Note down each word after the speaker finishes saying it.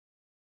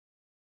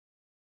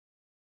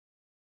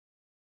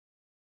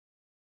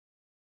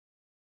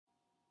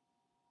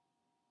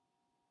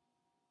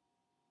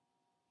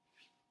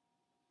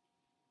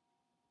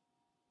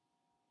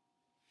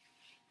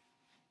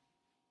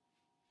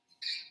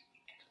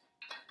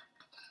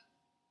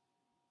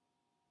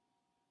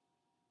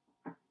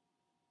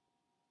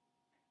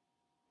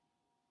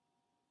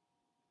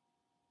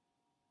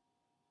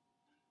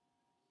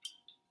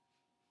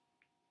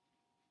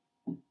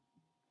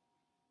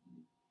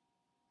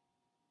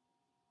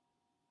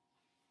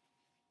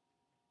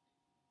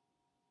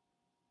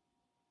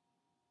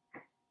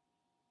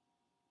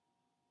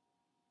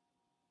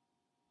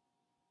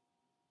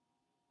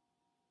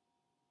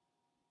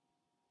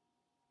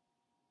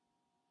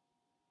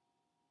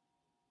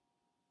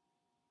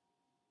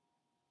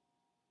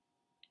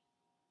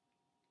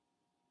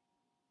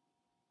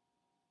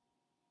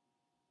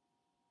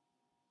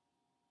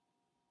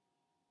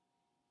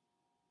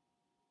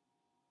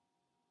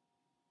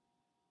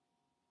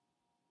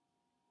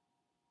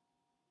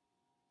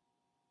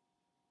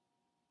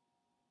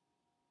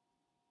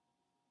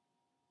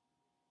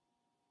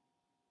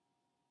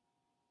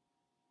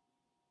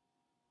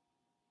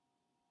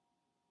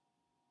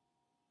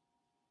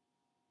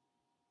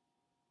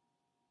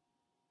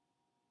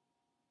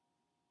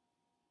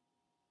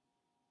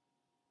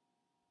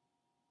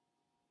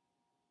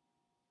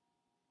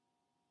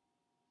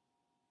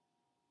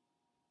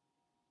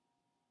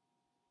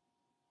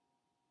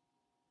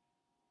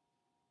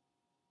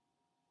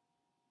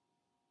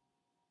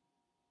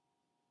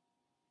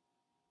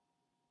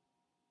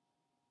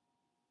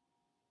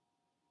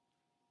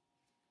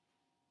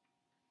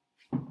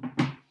Hi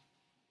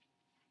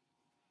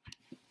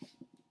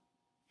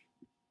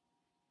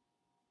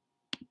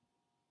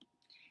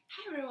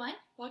everyone,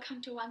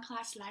 welcome to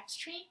OneClass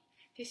livestream.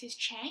 This is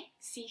Chang,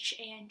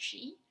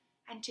 C-H-A-N-G,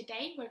 and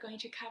today we're going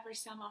to cover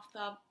some of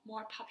the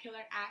more popular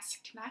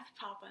asked math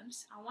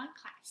problems on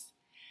OneClass.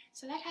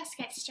 So let us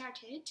get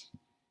started.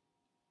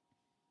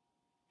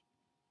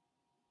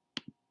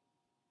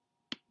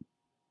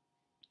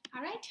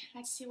 Alright,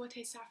 let's see what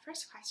is our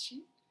first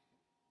question.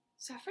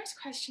 So our first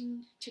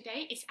question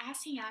today is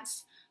asking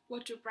us,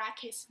 what do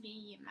brackets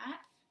mean in math?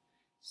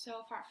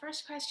 So for our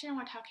first question,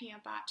 we're talking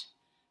about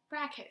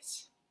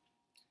brackets.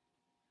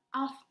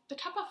 Off the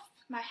top of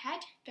my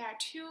head, there are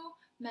two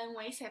main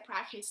ways that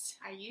brackets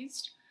are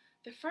used.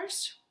 The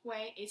first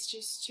way is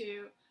just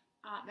to,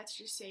 let's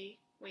just say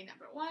way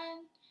number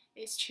one,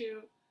 is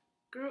to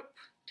group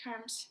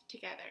terms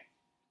together.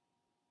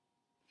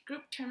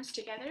 Group terms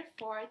together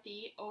for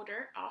the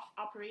order of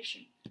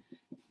operation.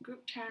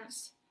 Group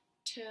terms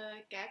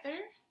together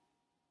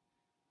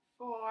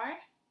for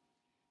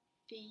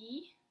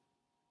the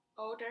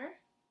order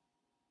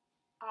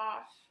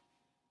of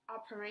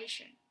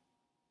operation.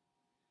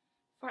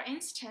 For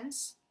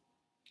instance,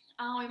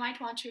 we might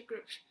want to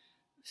group.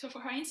 So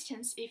for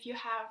instance, if you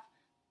have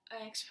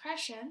an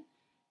expression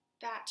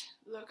that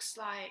looks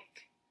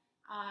like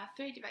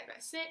 3 divided by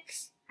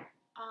 6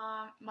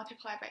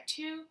 multiplied by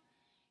 2,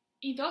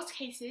 in those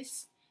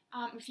cases,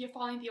 if you're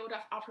following the order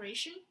of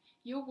operation,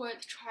 you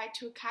would try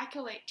to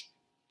calculate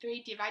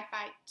 3 divided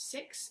by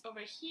 6 over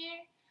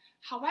here.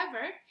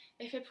 However,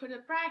 if you put the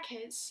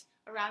brackets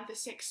around the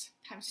 6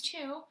 times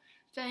 2,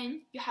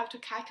 then you have to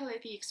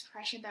calculate the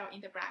expression that are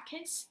in the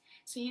brackets.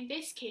 So in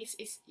this case,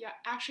 you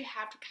actually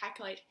have to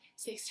calculate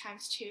 6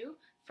 times 2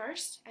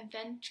 first, and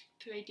then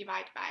 3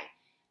 divided by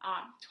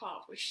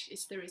 12, which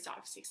is the result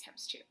of 6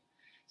 times 2.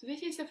 So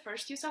this is the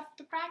first use of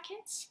the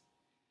brackets.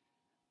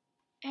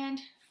 And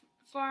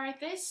for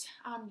this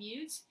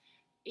use,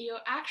 you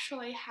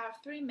actually have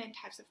 3 main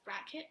types of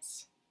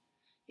brackets.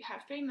 You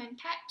have 3 main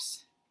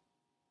types.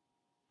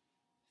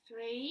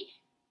 3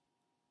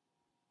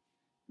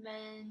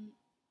 main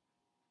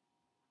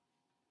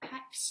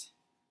types,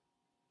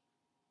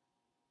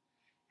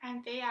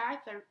 and they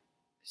are the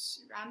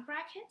round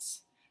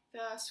brackets,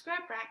 the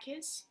square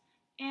brackets,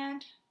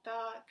 and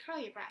the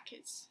curly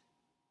brackets.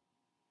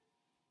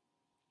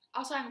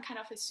 Also, I'm kind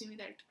of assuming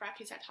that the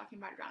brackets are talking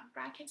about round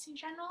brackets in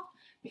general,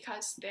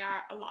 because there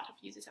are a lot of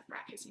uses of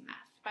brackets in math,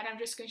 but I'm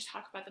just going to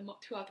talk about the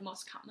two of the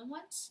most common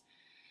ones.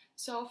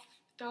 So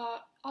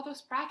all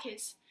those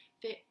brackets,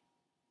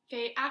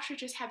 they actually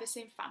just have the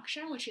same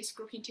function, which is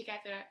grouping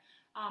together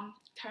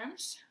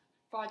terms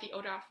for the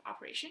order of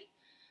operation,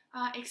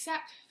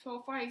 except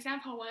for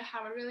example, when you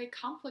have a really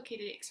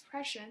complicated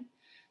expression.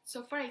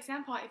 So for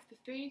example, if the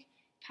 3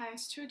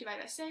 times 2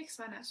 divided by 6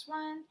 minus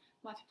 1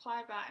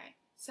 multiplied by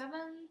 7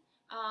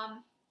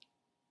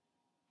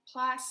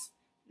 plus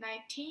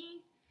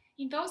 19,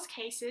 in those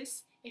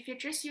cases, if you're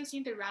just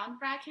using the round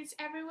brackets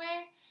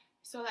everywhere,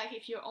 so like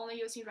if you're only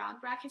using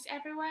round brackets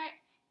everywhere,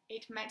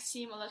 it might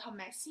seem a little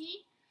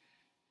messy.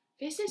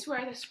 This is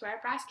where the square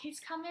brackets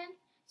come in.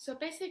 So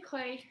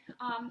basically,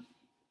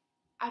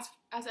 as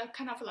a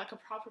kind of like a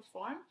proper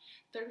form,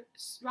 the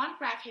round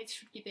brackets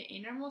should be the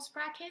innermost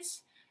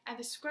brackets, and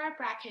the square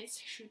brackets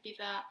should be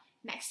the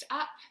next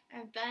up,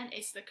 and then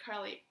it's the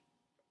curly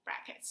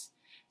brackets.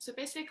 So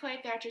basically,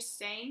 they're just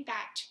saying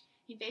that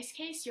in this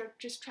case, you're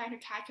just trying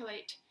to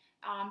calculate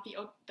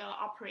the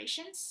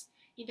operations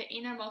in the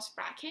innermost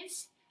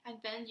brackets, and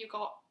then you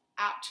go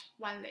out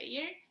 1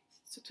 layer,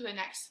 so to the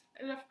next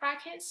layer of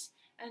brackets,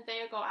 and then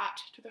you go out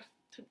to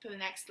the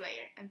next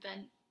layer, and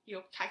then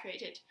you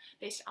calculate it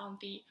based on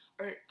the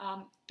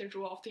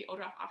rule of the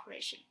order of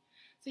operation.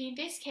 So in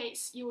this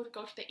case, you would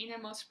go to the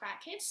innermost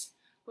brackets,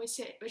 which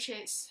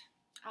is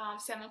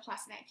 7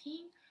 plus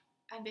 19,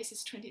 and this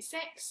is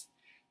 26.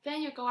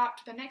 Then you go up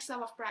to the next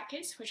level of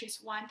brackets, which is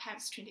 1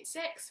 times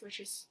 26, which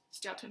is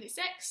still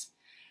 26.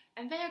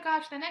 And then you go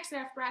up to the next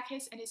layer of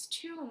brackets, and it's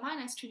 2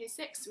 minus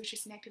 26, which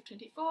is negative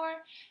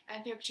 24,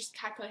 and they'll just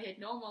calculate it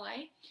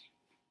normally.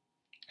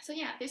 So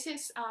yeah, this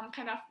is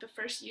kind of the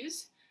first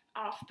use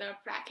of the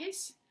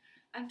brackets.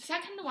 And the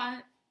second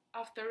one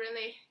of the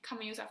really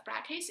common use of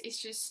brackets is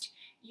just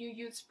you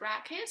use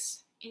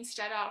brackets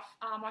instead of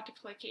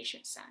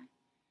multiplication sign.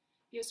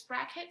 Use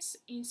brackets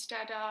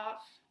instead of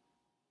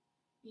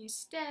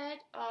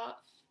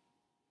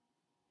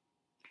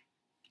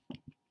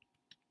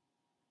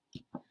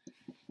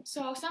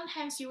so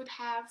sometimes you would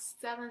have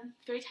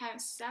 3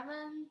 times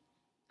 7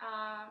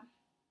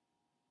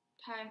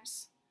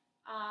 times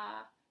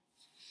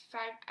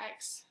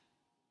 5x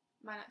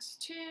minus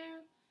 2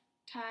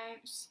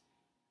 times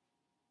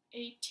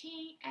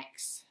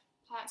 18x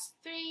plus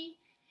 3.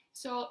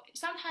 So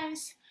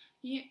sometimes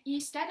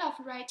instead of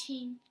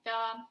writing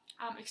the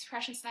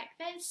expressions like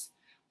this,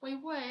 we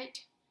would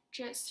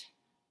just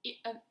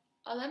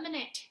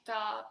eliminate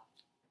the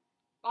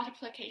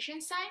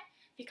multiplication sign,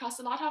 because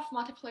a lot of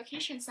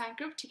multiplication sign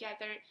grouped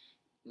together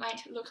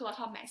might look a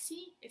little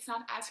messy. It's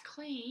not as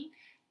clean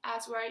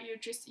as where you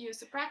just use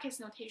the brackets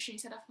notation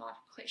instead of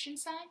multiplication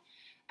sign,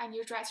 and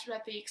you just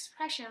write the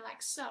expression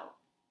like so.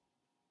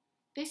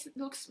 This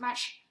looks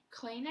much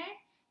cleaner.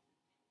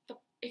 The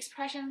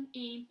expression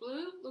in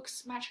blue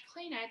looks much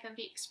cleaner than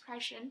the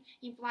expression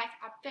in black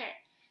up there.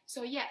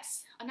 So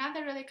yes,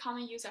 another really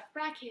common use of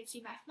brackets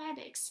in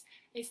mathematics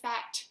is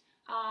that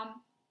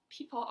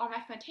people or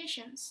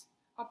mathematicians,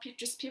 or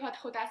just people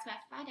who does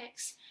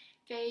mathematics,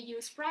 they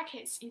use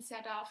brackets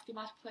instead of the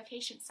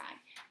multiplication sign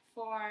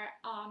for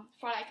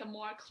like a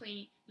more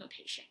clean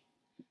notation.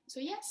 So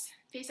yes,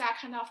 these are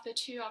kind of the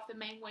two of the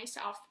main ways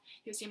of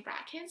using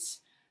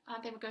brackets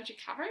that we're going to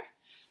cover.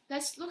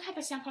 Let's look at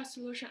the sample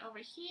solution over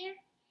here.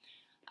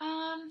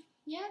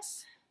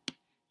 Yes,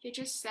 they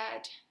just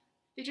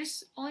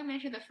only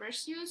mentioned the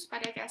first use,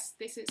 but I guess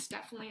this is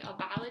definitely a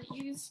valid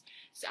use.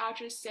 So I'll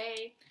just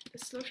say the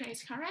solution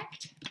is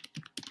correct.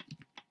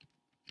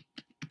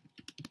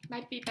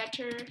 Might be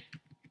better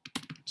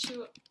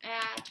to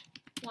add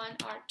one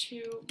or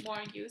two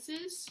more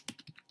uses,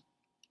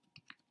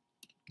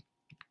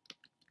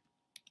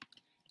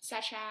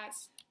 such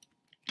as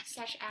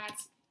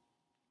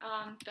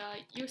the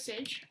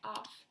usage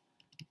of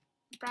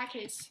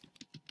brackets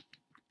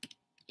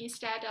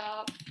instead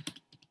of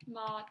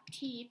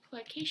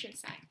multiplication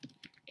sign,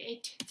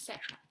 etc.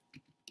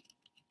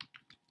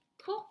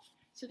 Cool.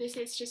 So this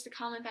is just a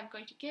comment I'm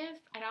going to give,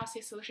 and I'll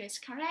say solution is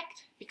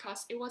correct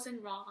because it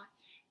wasn't wrong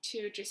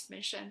to just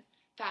mention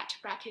that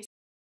brackets